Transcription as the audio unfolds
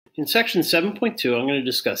In section 7.2, I'm going to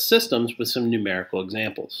discuss systems with some numerical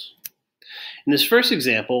examples. In this first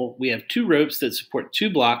example, we have two ropes that support two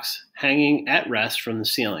blocks hanging at rest from the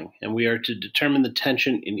ceiling, and we are to determine the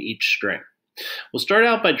tension in each string. We'll start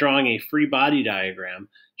out by drawing a free body diagram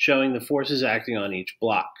showing the forces acting on each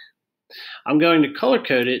block. I'm going to color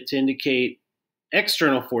code it to indicate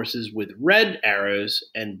external forces with red arrows,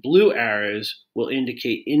 and blue arrows will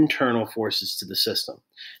indicate internal forces to the system.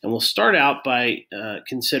 And we'll start out by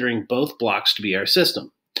considering both blocks to be our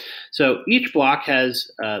system. So each block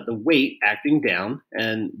has the weight acting down,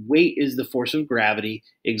 and weight is the force of gravity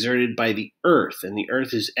exerted by the Earth, and the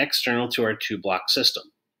Earth is external to our two-block system.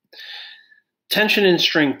 Tension in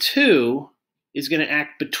string 2 is going to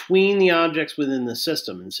act between the objects within the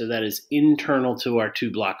system, and so that is internal to our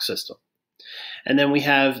two-block system. And then we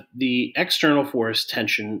have the external force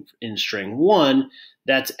tension in string 1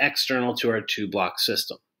 that's external to our two-block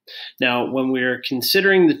system. Now, when we're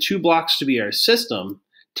considering the two blocks to be our system,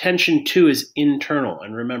 tension 2 is internal.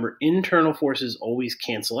 And remember, internal forces always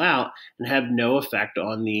cancel out and have no effect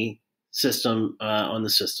on the system, on the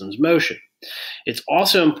system's motion. It's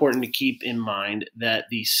also important to keep in mind that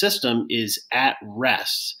the system is at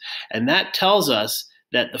rest, and that tells us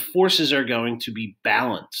that the forces are going to be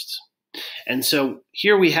balanced. And so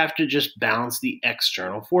here we have to just balance the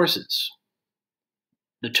external forces.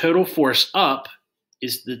 The total force up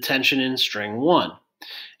is the tension in string 1.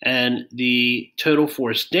 And the total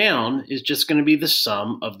force down is just going to be the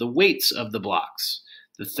sum of the weights of the blocks.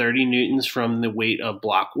 The 30 newtons from the weight of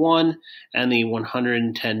block 1 and the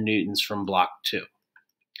 110 newtons from block 2.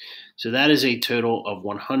 So that is a total of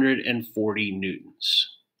 140 newtons.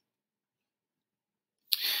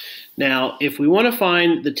 Now, if we want to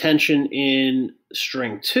find the tension in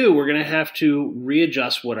string 2, we're going to have to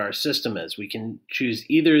readjust what our system is. We can choose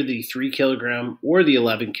either the 3 kilogram or the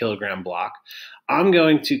 11 kilogram block. I'm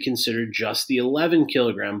going to consider just the 11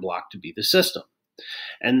 kilogram block to be the system.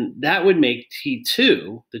 And that would make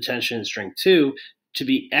T2, the tension in string 2, to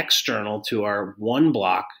be external to our one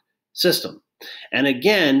block system. And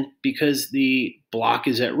again, because the block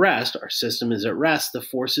is at rest, our system is at rest, the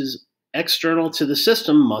forces external to the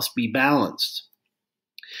system must be balanced.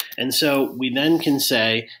 And so we then can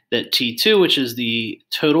say that T2, which is the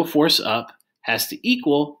total force up, has to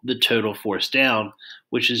equal the total force down,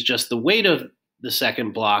 which is just the weight of the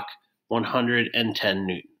second block, 110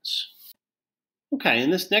 newtons. Okay,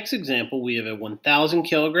 in this next example, we have a 1,000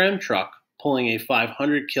 kilogram truck pulling a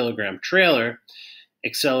 500 kilogram trailer,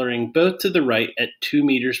 accelerating both to the right at 2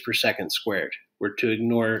 meters per second squared. We're to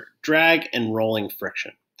ignore drag and rolling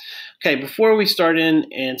friction. Okay, before we start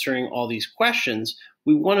in answering all these questions,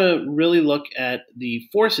 we want to really look at the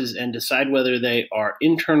forces and decide whether they are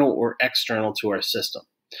internal or external to our system.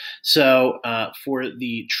 So for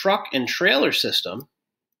the truck and trailer system,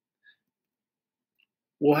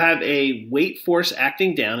 we'll have a weight force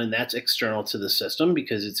acting down, and that's external to the system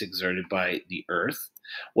because it's exerted by the Earth.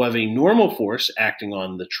 We'll have a normal force acting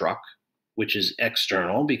on the truck, which is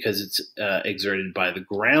external because it's exerted by the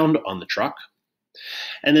ground on the truck.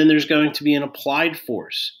 And then there's going to be an applied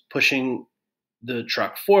force pushing the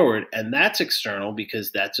truck forward, and that's external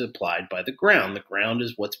because that's applied by the ground. The ground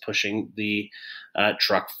is what's pushing the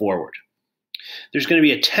truck forward. There's going to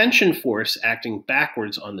be a tension force acting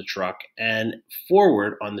backwards on the truck and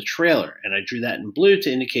forward on the trailer, and I drew that in blue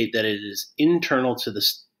to indicate that it is internal to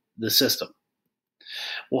the system.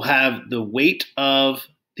 We'll have the weight of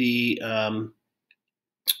the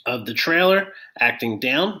trailer acting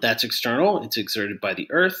down, that's external, it's exerted by the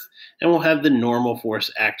Earth, and we'll have the normal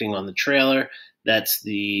force acting on the trailer, that's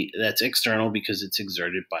external because it's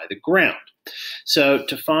exerted by the ground. So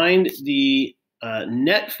to find the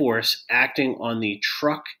net force acting on the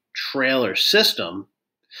truck trailer system,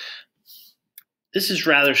 this is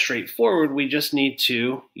rather straightforward. We just need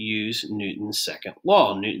to use Newton's second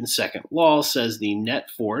law. Newton's second law says the net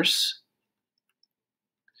force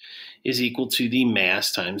is equal to the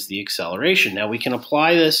mass times the acceleration. Now we can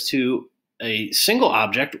apply this to a single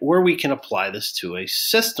object, or we can apply this to a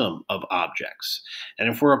system of objects. And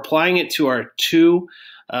if we're applying it to our two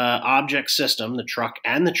object system, the truck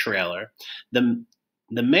and the trailer, the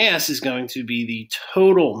mass is going to be the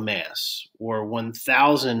total mass, or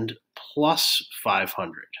 1,000 plus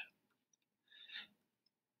 500,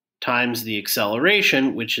 times the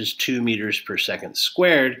acceleration, which is 2 meters per second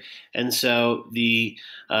squared. And so the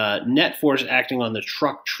net force acting on the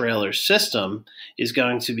truck trailer system is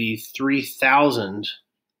going to be 3,000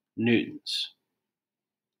 newtons.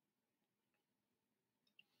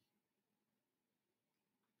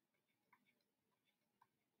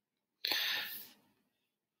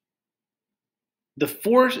 The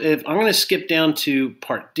force, if I'm going to skip down to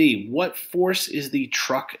part D, what force is the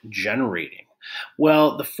truck generating?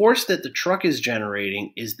 Well, the force that the truck is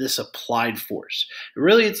generating is this applied force.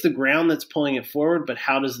 Really, it's the ground that's pulling it forward, but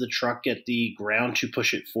how does the truck get the ground to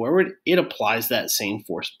push it forward? It applies that same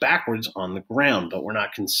force backwards on the ground, but we're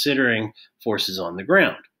not considering forces on the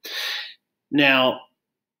ground. Now,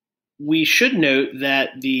 we should note that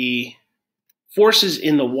the forces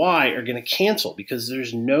in the y are going to cancel because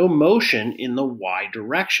there's no motion in the y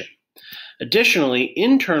direction. Additionally,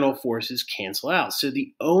 internal forces cancel out. So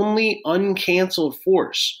the only uncanceled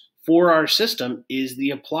force for our system is the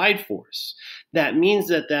applied force. That means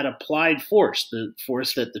that that applied force, the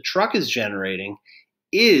force that the truck is generating,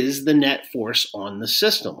 is the net force on the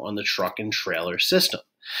system, on the truck and trailer system.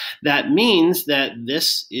 That means that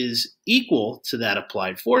this is equal to that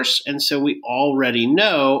applied force, and so we already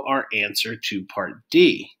know our answer to part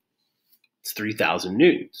D. It's 3,000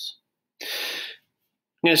 newtons.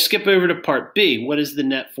 I'm going to skip over to part B. What is the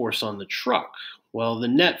net force on the truck? Well, the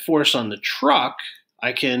net force on the truck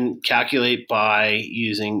I can calculate by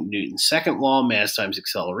using Newton's second law, mass times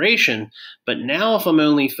acceleration, but now if I'm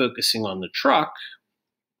only focusing on the truck,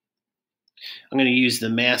 I'm going to use the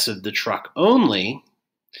mass of the truck only,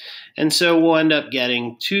 and so we'll end up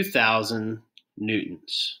getting 2,000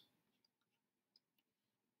 newtons.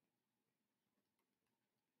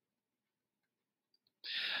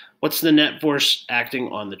 What's the net force acting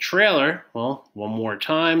on the trailer? Well, one more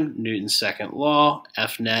time, Newton's second law,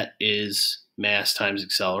 F net is mass times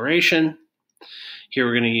acceleration. Here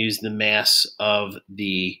we're going to use the mass of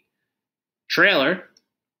the trailer.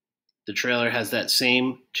 The trailer has that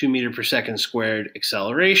same 2 meters per second squared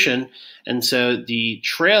acceleration, and so the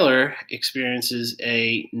trailer experiences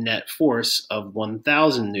a net force of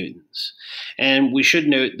 1,000 newtons. And we should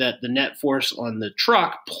note that the net force on the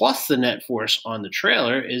truck plus the net force on the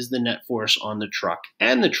trailer is the net force on the truck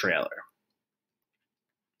and the trailer.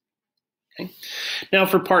 Okay. Now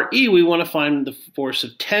for part E, we want to find the force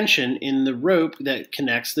of tension in the rope that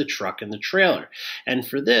connects the truck and the trailer. And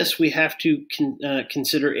for this, we have to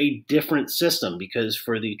consider a different system because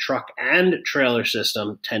for the truck and trailer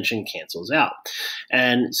system, tension cancels out.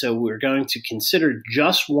 And so we're going to consider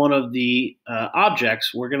just one of the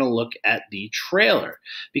objects. We're going to look at the trailer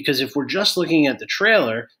because if we're just looking at the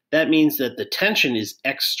trailer, that means that the tension is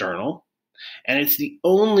external. And it's the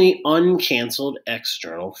only uncanceled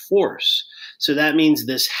external force. So that means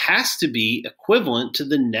this has to be equivalent to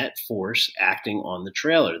the net force acting on the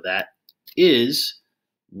trailer. That is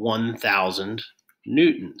 1,000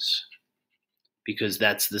 newtons, because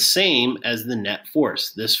that's the same as the net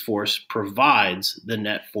force. This force provides the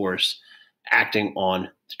net force acting on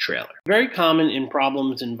the trailer. Very common in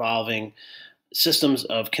problems involving systems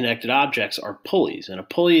of connected objects are pulleys, and a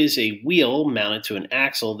pulley is a wheel mounted to an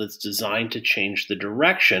axle that's designed to change the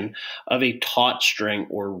direction of a taut string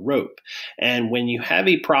or rope. And when you have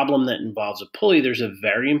a problem that involves a pulley, there's a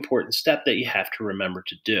very important step that you have to remember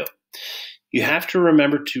to do. You have to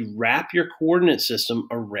remember to wrap your coordinate system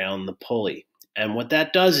around the pulley. And what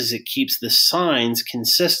that does is it keeps the signs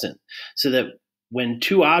consistent so that when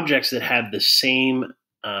two objects that have the same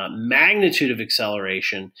magnitude of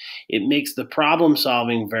acceleration, it makes the problem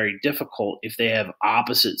solving very difficult if they have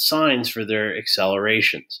opposite signs for their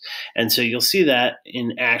accelerations. And so you'll see that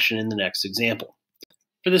in action in the next example.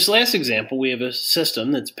 For this last example, we have a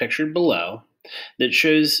system that's pictured below that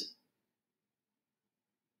shows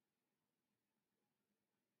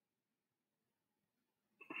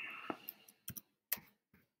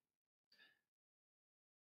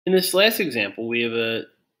in this last example, we have a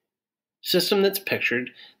system that's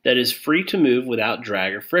pictured that is free to move without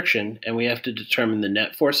drag or friction, and we have to determine the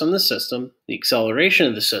net force on the system, the acceleration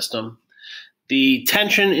of the system, the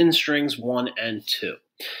tension in strings 1 and 2.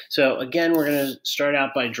 So again, we're going to start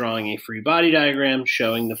out by drawing a free body diagram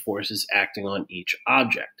showing the forces acting on each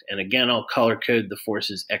object. And again, I'll color code the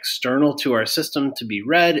forces external to our system to be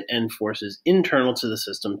red and forces internal to the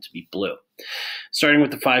system to be blue. Starting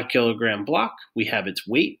with the 5 kilogram block, we have its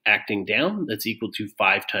weight acting down, that's equal to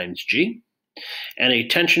 5 times G, and a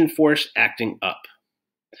tension force acting up.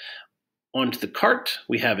 Onto the cart,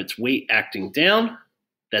 we have its weight acting down,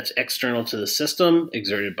 that's external to the system,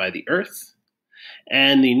 exerted by the earth,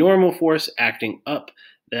 and the normal force acting up,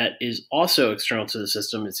 that is also external to the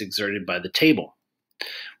system, it's exerted by the table.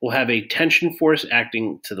 We'll have a tension force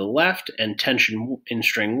acting to the left, and tension in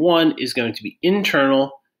string 1 is going to be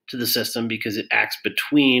internal to the system because it acts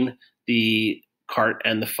between the cart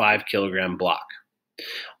and the 5 kilogram block.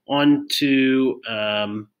 On to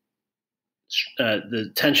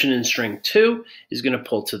the tension in string 2 is going to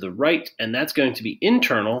pull to the right, and that's going to be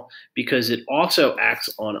internal because it also acts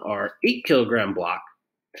on our 8 kilogram block,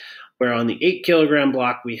 where on the 8 kilogram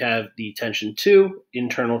block we have the tension 2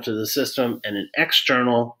 internal to the system and an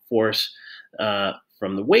external force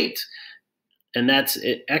from the weight, and that's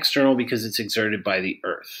external because it's exerted by the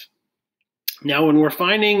earth. Now, when we're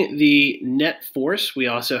finding the net force, we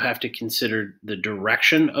also have to consider the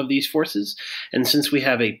direction of these forces. And since we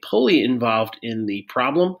have a pulley involved in the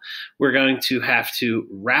problem, we're going to have to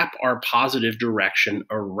wrap our positive direction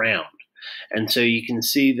around. And so you can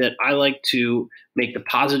see that I like to make the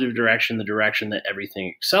positive direction the direction that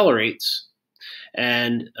everything accelerates.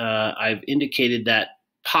 And I've indicated that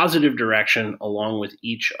positive direction along with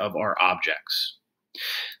each of our objects.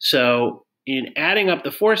 So in adding up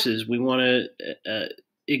the forces, we want to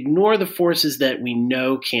ignore the forces that we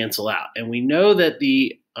know cancel out. And we know that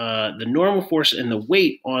the normal force and the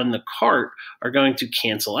weight on the cart are going to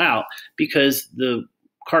cancel out because the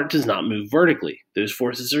cart does not move vertically. Those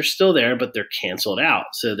forces are still there, but they're canceled out,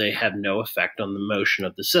 so they have no effect on the motion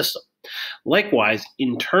of the system. Likewise,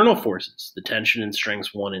 internal forces, the tension in strings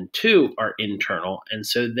 1 and 2 are internal, and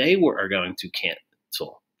so they are going to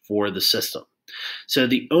cancel for the system. So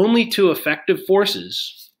the only two effective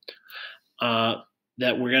forces that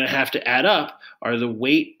we're going to have to add up are the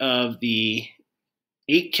weight of the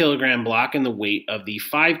 8 kilogram block and the weight of the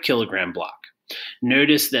 5 kilogram block.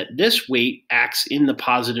 Notice that this weight acts in the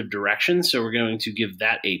positive direction, so we're going to give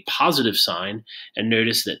that a positive sign. And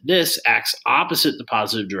notice that this acts opposite the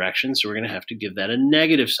positive direction, so we're going to have to give that a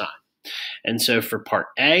negative sign. And so for part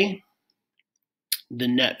A, the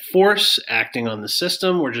net force acting on the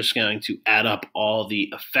system, we're just going to add up all the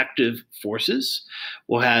effective forces.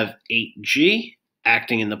 We'll have 8G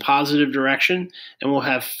acting in the positive direction, and we'll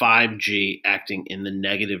have 5G acting in the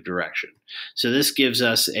negative direction. So this gives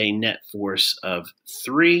us a net force of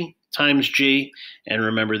 3 times G, and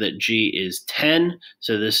remember that G is 10,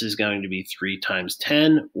 so this is going to be 3 times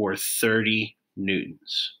 10, or 30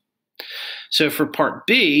 newtons. So for part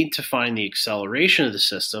B, to find the acceleration of the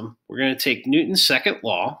system, we're going to take Newton's second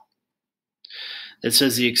law that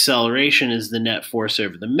says the acceleration is the net force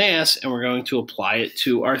over the mass, and we're going to apply it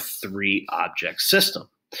to our 3-object system.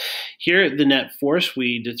 Here, the net force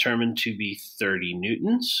we determined to be 30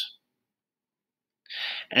 newtons,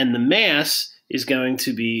 and the mass is going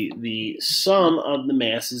to be the sum of the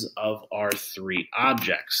masses of our 3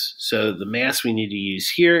 objects. So the mass we need to use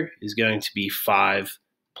here is going to be 5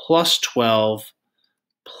 plus 12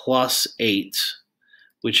 plus 8,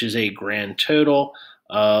 which is a grand total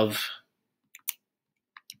of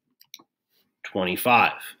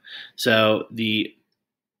 25. So the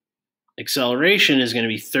acceleration is going to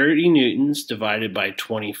be 30 newtons divided by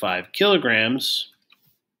 25 kilograms,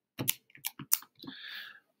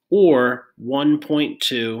 or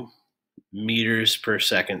 1.2 meters per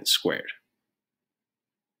second squared.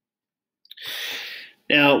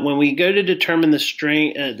 Now, when we go to determine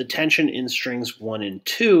the tension in strings 1 and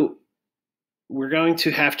 2, we're going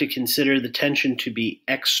to have to consider the tension to be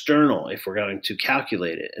external if we're going to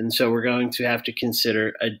calculate it. And so we're going to have to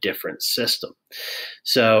consider a different system.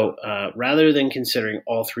 So rather than considering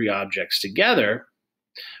all 3 objects together,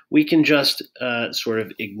 we can just sort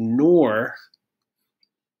of ignore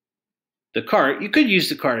the cart. You could use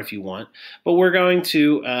the cart if you want, but we're going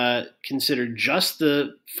to consider just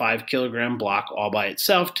the 5 kilogram block all by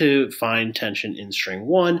itself to find tension in string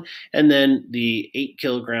 1, and then the 8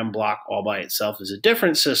 kilogram block all by itself is a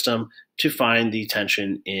different system to find the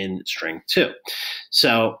tension in string 2.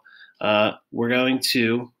 So we're going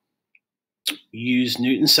to use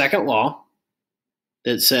Newton's second law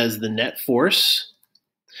that says the net force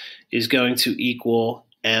is going to equal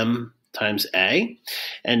m times A.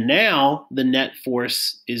 And now the net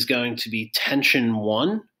force is going to be tension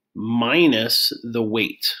 1 minus the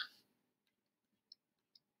weight.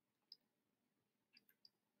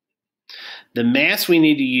 The mass we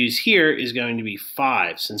need to use here is going to be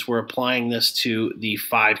 5, since we're applying this to the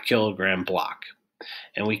 5 kilogram block.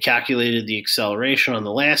 And we calculated the acceleration on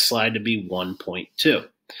the last slide to be 1.2.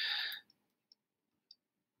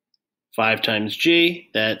 5 times G,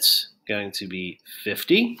 that's going to be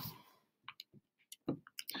 50.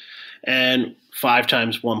 And 5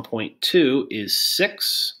 times 1.2 is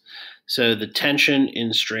 6. So the tension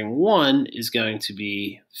in string 1 is going to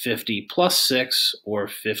be 50 plus 6, or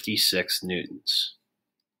 56 newtons.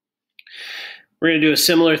 We're going to do a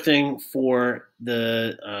similar thing for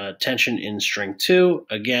the tension in string 2.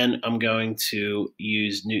 Again, I'm going to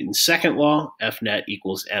use Newton's second law, F net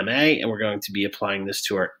equals ma, and we're going to be applying this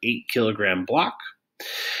to our 8 kilogram block.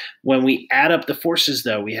 When we add up the forces,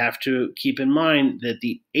 though, we have to keep in mind that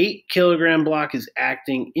the 8 kilogram block is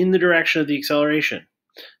acting in the direction of the acceleration.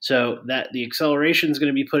 So that the acceleration is going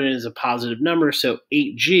to be put in as a positive number, so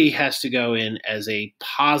 8g has to go in as a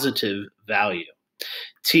positive value.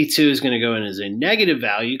 T2 is going to go in as a negative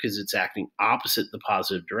value because it's acting opposite the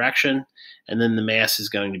positive direction, and then the mass is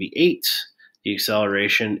going to be 8. The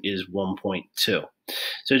acceleration is 1.2.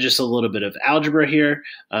 So just a little bit of algebra here.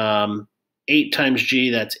 8 times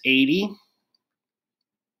g, that's 80.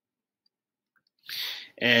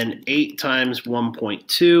 And 8 times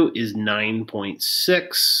 1.2 is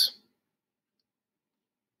 9.6.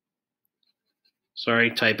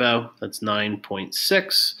 Sorry, typo. That's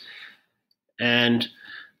 9.6. And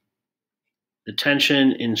the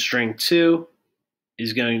tension in string 2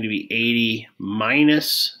 is going to be 80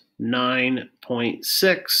 minus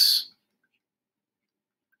 9.6,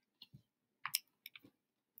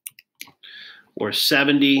 or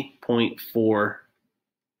 70.4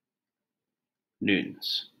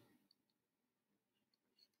 newtons.